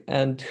Patrick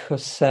and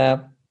Jose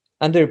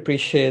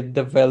underappreciate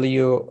the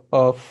value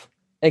of,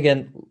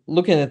 again,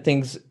 looking at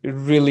things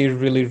really,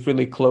 really,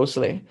 really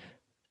closely.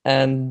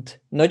 And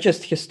not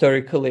just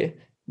historically,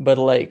 but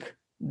like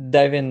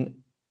diving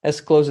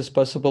as close as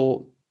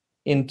possible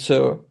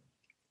into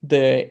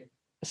the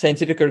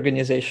scientific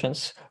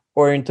organizations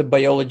or into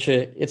biology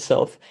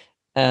itself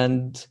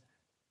and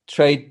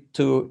try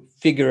to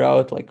figure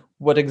out, like,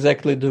 what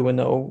exactly do we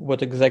know,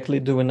 what exactly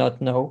do we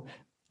not know.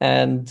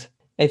 And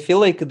I feel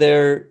like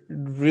they're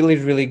really,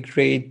 really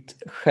great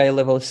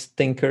high-level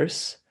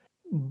thinkers,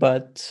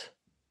 but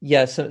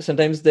yeah,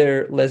 sometimes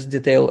they're less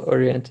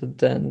detail-oriented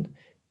than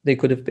they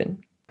could have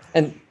been.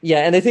 And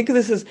yeah, and I think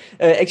this is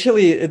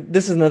actually,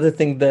 this is another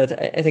thing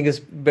that I think is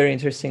very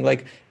interesting.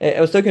 Like,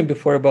 I was talking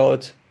before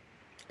about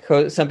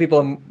how some people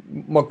are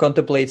more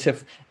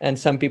contemplative and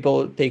some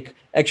people take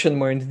action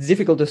more, and it's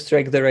difficult to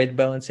strike the right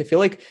balance. I feel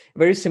like a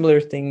very similar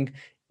thing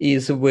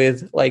is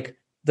with, like,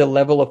 the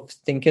level of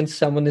thinking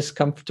someone is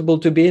comfortable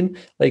to be in.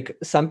 Like,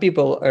 some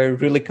people are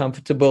really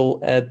comfortable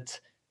at,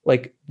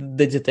 like,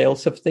 the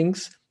details of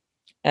things,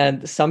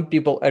 and some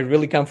people are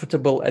really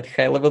comfortable at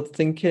high level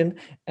thinking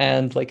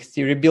and, like,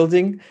 theory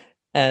building.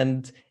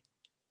 And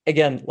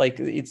again, like,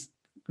 it's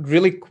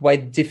really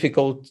quite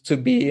difficult to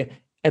be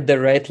at the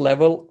right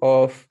level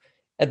of,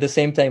 at the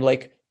same time,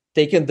 like,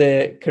 taking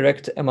the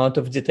correct amount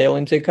of detail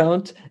into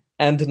account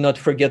and not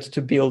forget to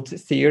build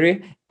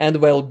theory, and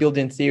while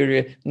building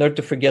theory, not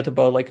to forget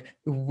about, like,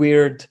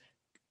 weird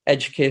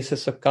edge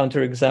cases of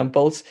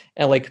counterexamples,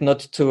 and, like,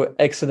 not to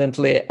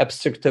accidentally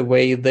abstract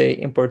away the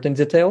important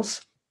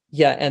details.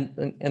 Yeah,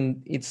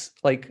 and it's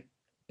like,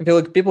 I feel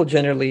like people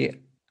generally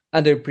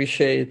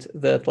underappreciate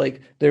that,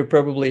 like, they're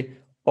probably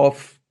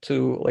off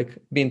to, like,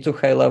 being too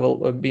high level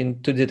or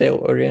being too detail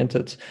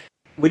oriented.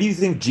 What do you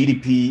think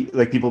GDP,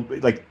 like people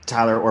like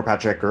Tyler or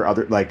Patrick or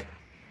other, like,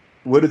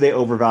 what do they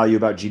overvalue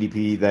about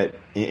GDP that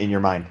in your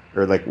mind,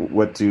 or like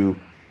what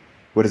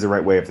is the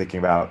right way of thinking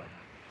about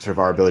sort of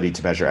our ability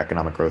to measure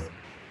economic growth,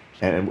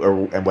 and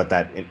what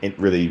that it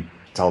really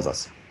tells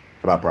us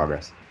about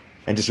progress,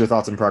 and just your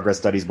thoughts on progress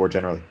studies more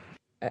generally.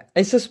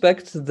 I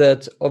suspect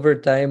that over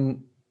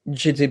time,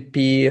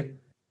 GDP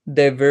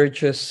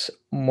diverges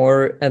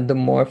more and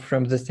more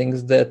from the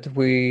things that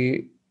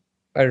we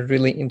are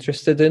really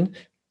interested in.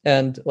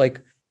 And,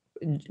 like,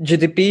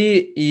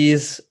 GDP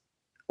is,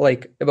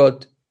 like,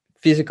 about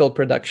physical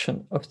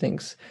production of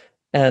things.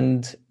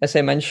 And as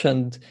I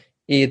mentioned,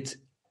 it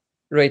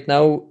right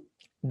now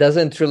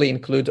doesn't really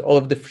include all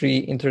of the free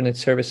internet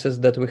services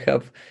that we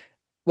have.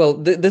 Well,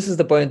 this is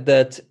the point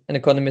that an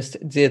economist,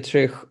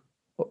 Dietrich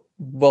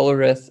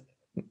Wohlrath,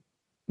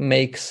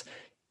 makes,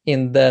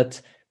 in that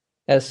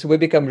as we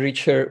become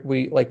richer,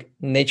 we, like,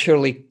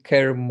 naturally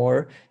care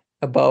more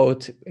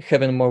about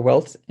having more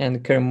wealth and we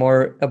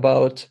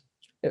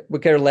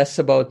care less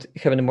about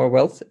having more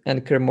wealth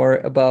and care more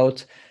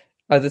about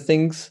other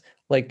things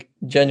like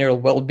general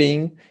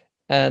well-being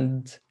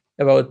and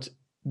about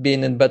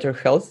being in better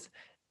health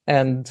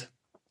and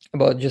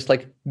about just,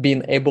 like,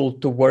 being able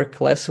to work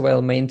less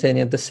while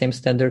maintaining the same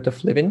standard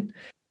of living.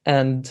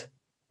 And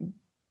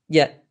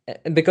yeah,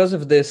 because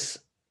of this,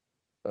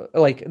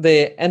 like,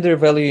 the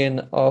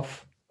undervaluing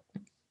of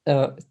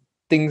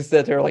things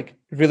that are, like,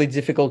 really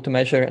difficult to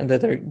measure and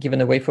that are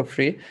given away for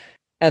free,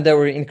 and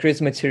our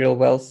increased material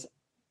wealth.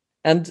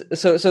 And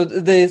so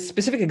the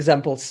specific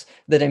examples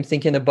that I'm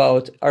thinking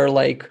about are,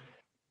 like,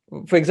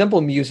 for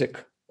example,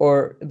 music,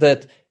 or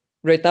that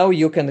right now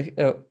you can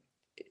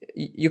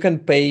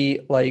pay,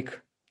 like,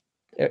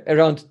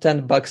 around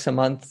 $10 a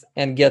month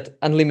and get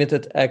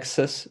unlimited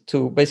access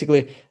to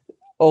basically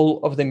all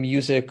of the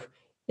music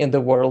in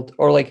the world.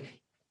 Or like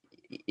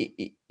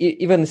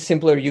even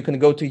simpler, you can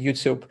go to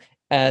YouTube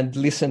and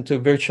listen to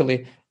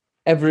virtually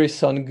every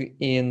song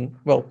in,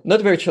 well,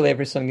 not virtually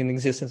every song in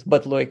existence,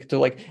 but like to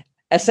like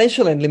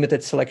essentially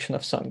unlimited selection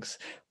of songs.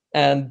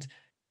 And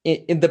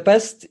in the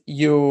past,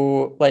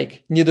 you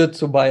like needed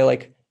to buy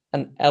like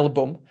an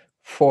album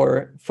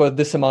for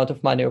this amount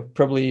of money, or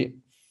probably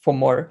for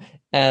more.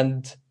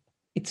 And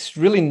it's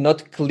really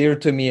not clear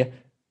to me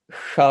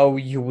how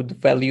you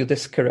would value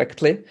this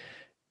correctly.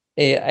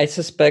 I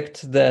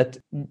suspect that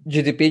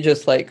GDP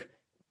just like,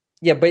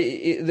 yeah, but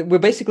we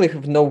basically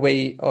have no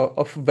way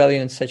of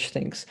valuing such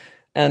things.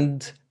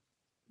 And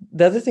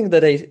the other thing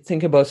that I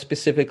think about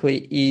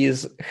specifically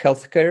is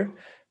healthcare.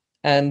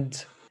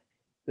 And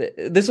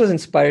this was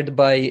inspired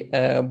by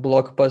a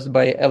blog post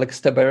by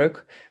Alex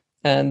Tabarrok.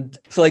 And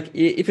so like,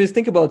 if you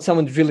think about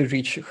someone really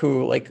rich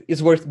who like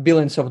is worth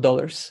billions of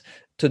dollars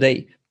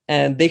today,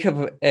 and they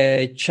have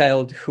a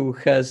child who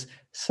has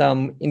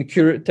some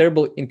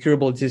terrible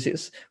incurable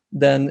disease,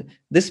 then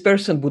this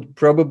person would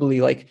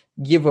probably like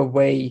give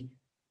away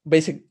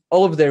basic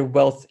all of their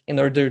wealth in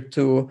order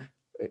to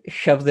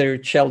have their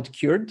child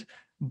cured.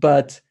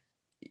 But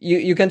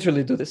you can't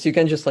really do this. You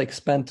can just like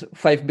spend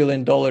 $5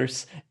 billion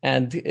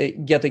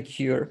and get a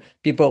cure.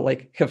 People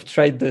like have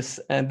tried this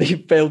and they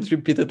failed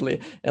repeatedly.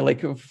 And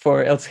like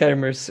for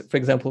Alzheimer's, for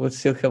example, would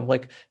still have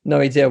like no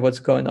idea what's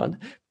going on.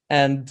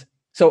 And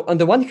so on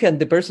the one hand,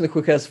 the person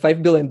who has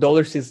 $5 billion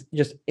is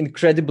just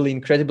incredibly,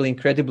 incredibly,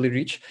 incredibly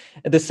rich.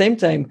 At the same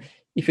time,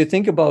 if you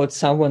think about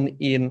someone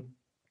in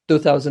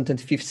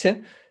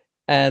 2050,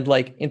 and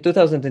like in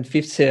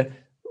 2050,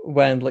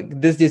 when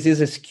like this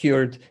disease is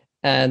cured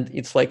and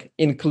it's like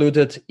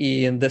included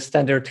in the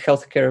standard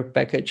healthcare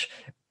package,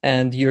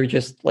 and you're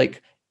just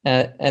like,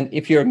 and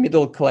if you're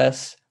middle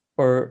class,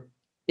 or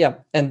yeah,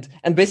 and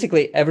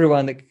basically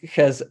everyone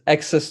has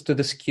access to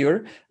this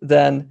cure,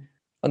 then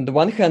on the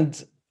one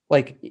hand,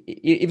 like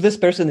if this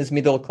person is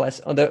middle class,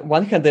 on the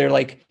one hand, they're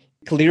like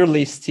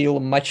clearly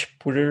still much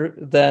poorer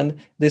than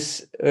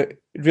this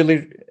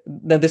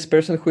than this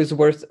person who is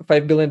worth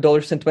 $5 billion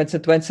in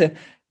 2020.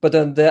 But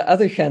on the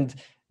other hand,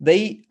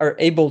 they are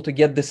able to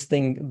get this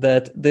thing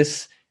that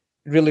this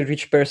really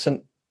rich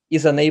person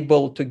is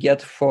unable to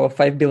get for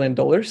 $5 billion.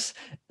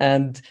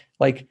 And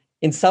like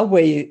in some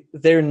way,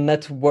 their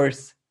net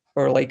worth,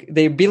 or like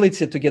the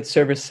ability to get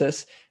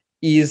services,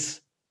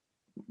 is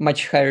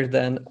much higher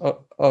than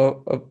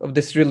of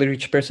this really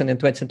rich person in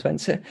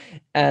 2020.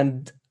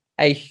 And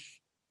I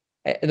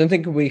don't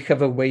think we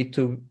have a way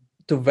to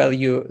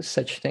value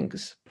such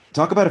things.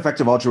 Talk about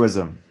effective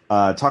altruism.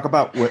 Talk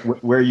about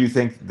where you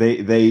think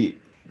they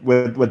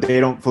what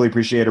they don't fully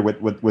appreciate, or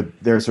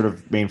what their sort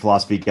of main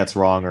philosophy gets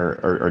wrong,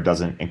 or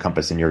doesn't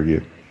encompass in your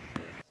view.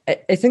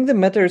 I think the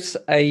matters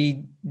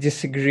I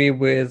disagree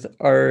with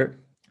are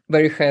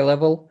very high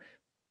level.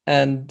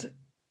 And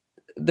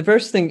the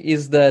first thing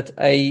is that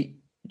I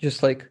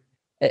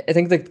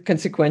think that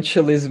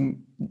consequentialism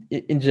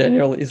in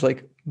general is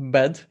like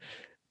bad,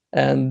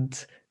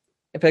 and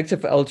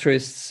effective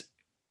altruists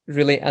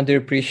really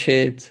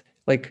underappreciate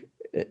like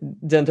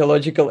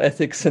deontological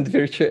ethics and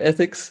virtue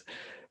ethics.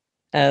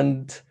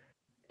 And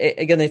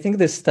again, I think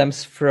this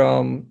stems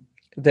from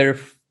their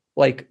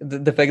like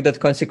the fact that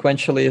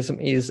consequentialism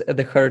is at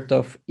the heart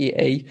of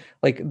EA.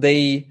 Like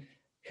they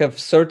have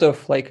sort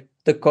of like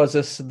the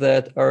causes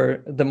that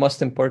are the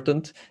most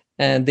important,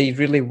 and they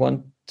really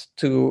want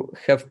to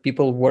have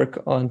people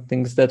work on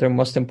things that are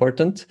most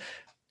important.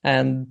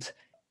 And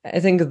I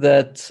think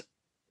that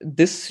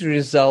this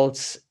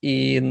results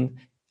in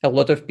a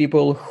lot of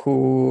people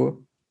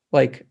who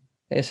like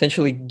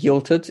essentially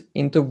guilted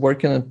into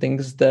working on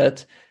things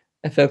that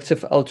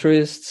effective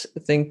altruists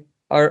think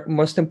are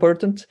most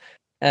important.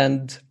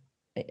 And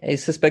I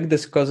suspect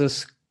this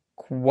causes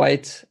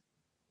quite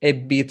a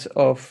bit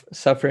of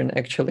suffering,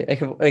 actually.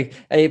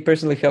 I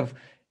personally have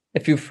a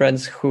few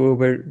friends who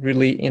were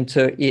really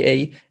into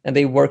EA, and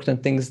they worked on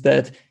things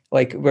that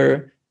like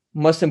were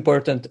most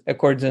important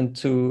according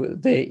to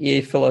the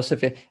EA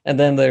philosophy. And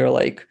then they're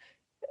like,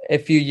 a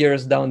few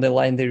years down the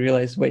line, they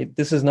realize, wait,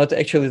 this is not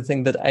actually the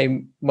thing that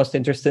I'm most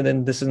interested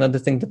in. This is not the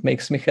thing that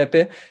makes me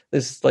happy.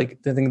 This is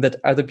like the thing that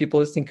other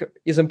people think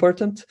is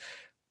important.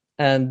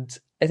 And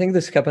I think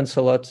this happens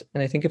a lot.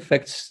 And I think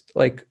affects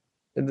like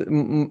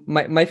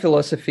my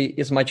philosophy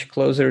is much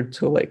closer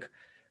to like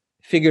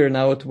figuring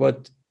out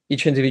what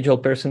each individual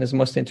person is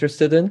most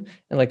interested in,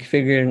 and like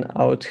figuring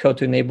out how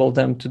to enable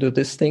them to do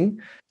this thing.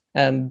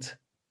 And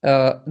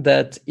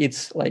that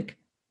it's like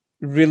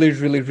really,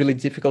 really, really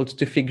difficult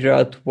to figure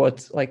out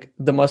what like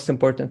the most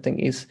important thing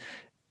is.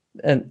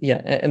 And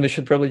yeah, and we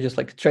should probably just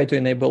like try to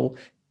enable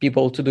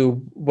people to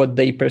do what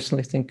they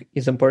personally think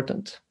is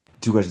important.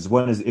 Two questions.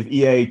 One is, if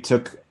EA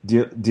took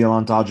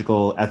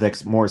deontological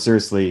ethics more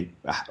seriously,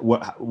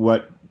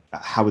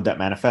 how would that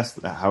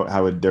manifest?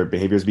 How would their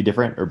behaviors be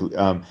different? Or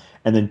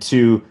and then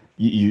two,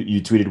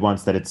 you tweeted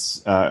once that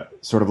it's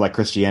sort of like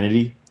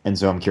Christianity, and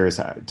so I'm curious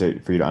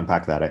for you to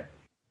unpack that.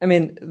 I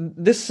mean,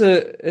 this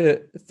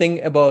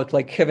thing about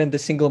like having the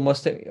single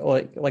most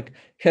like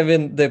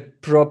having the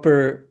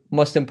proper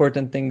most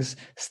important things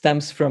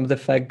stems from the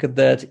fact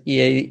that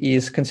EA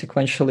is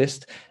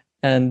consequentialist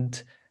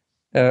and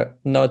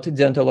not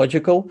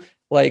deontological.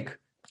 Like,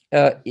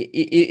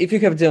 if you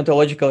have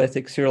deontological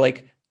ethics, you're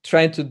like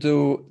trying to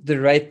do the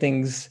right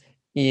things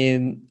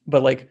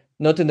but like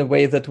not in a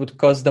way that would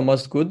cause the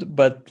most good,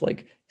 but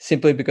like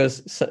simply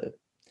because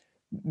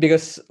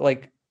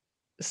like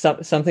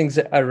some things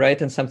are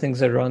right and some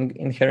things are wrong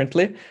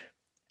inherently.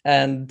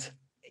 And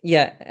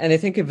yeah, and I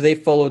think if they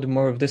followed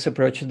more of this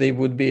approach, they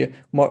would be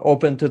more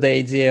open to the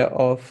idea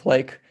of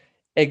like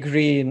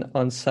agreeing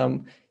on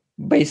some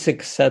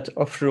basic set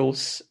of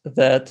rules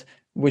that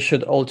we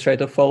should all try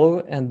to follow,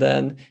 and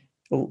then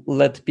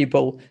let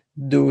people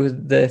do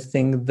the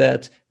thing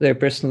that they're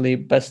personally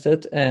best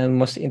at and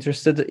most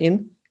interested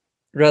in,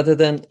 rather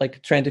than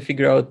like trying to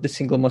figure out the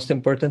single most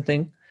important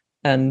thing.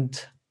 And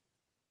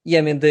yeah,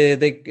 I mean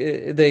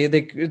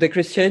the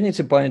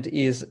Christianity point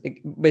is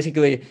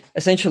basically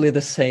essentially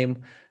the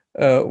same,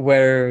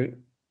 where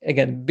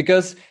again,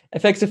 because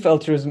effective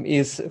altruism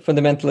is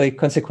fundamentally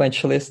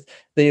consequentialist,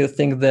 they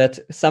think that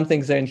some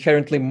things are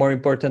inherently more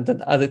important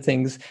than other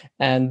things,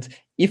 and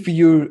if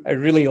you are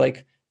really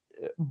like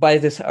buy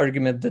this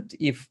argument that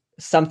if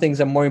some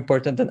things are more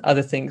important than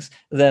other things,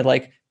 then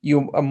like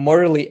you are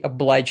morally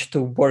obliged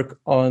to work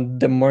on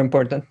the more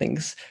important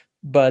things.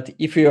 But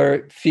if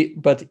you're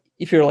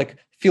like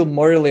feel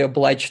morally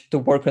obliged to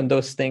work on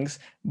those things,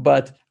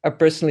 but are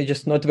personally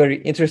just not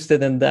very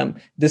interested in them,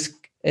 this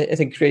I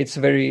think creates a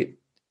very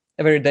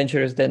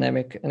dangerous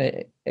dynamic. And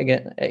I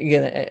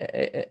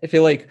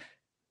feel like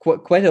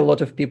quite a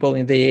lot of people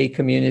in the AA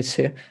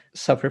community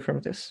suffer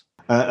from this.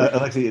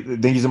 Alexei,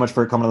 thank you so much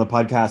for coming on the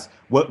podcast.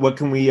 What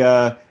can we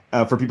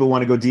for people who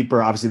want to go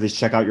deeper? Obviously, they should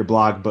check out your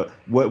blog, but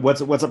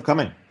what's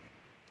upcoming?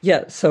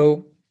 Yeah,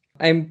 so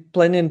I'm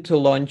planning to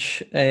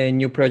launch a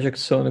new project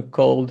soon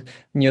called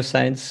New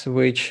Science,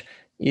 which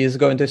is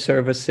going to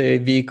serve as a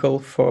vehicle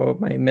for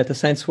my meta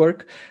science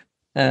work,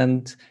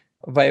 and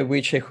via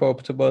which I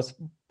hope to both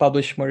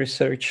publish more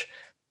research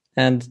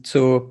and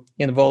to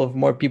involve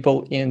more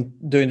people in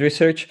doing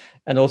research,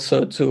 and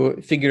also to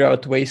figure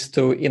out ways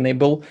to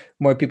enable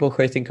more people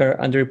who I think are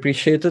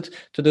underappreciated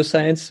to do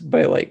science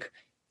by like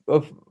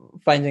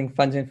finding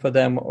funding for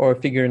them or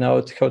figuring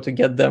out how to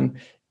get them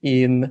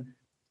in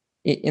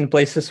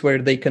places where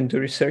they can do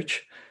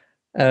research.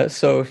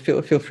 So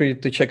feel free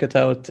to check it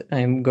out.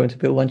 I'm going to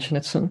be launching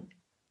it soon.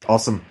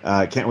 Awesome.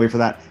 Can't wait for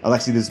that.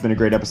 Alexei, this has been a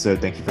great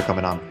episode. Thank you for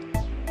coming on.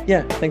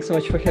 Yeah, thanks so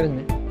much for having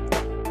me.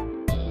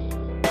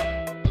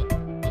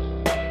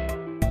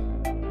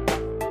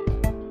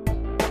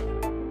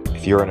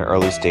 If you're an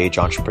early stage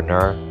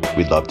entrepreneur,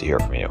 we'd love to hear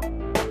from you.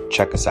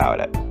 Check us out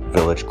at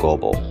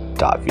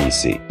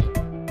villageglobal.vc.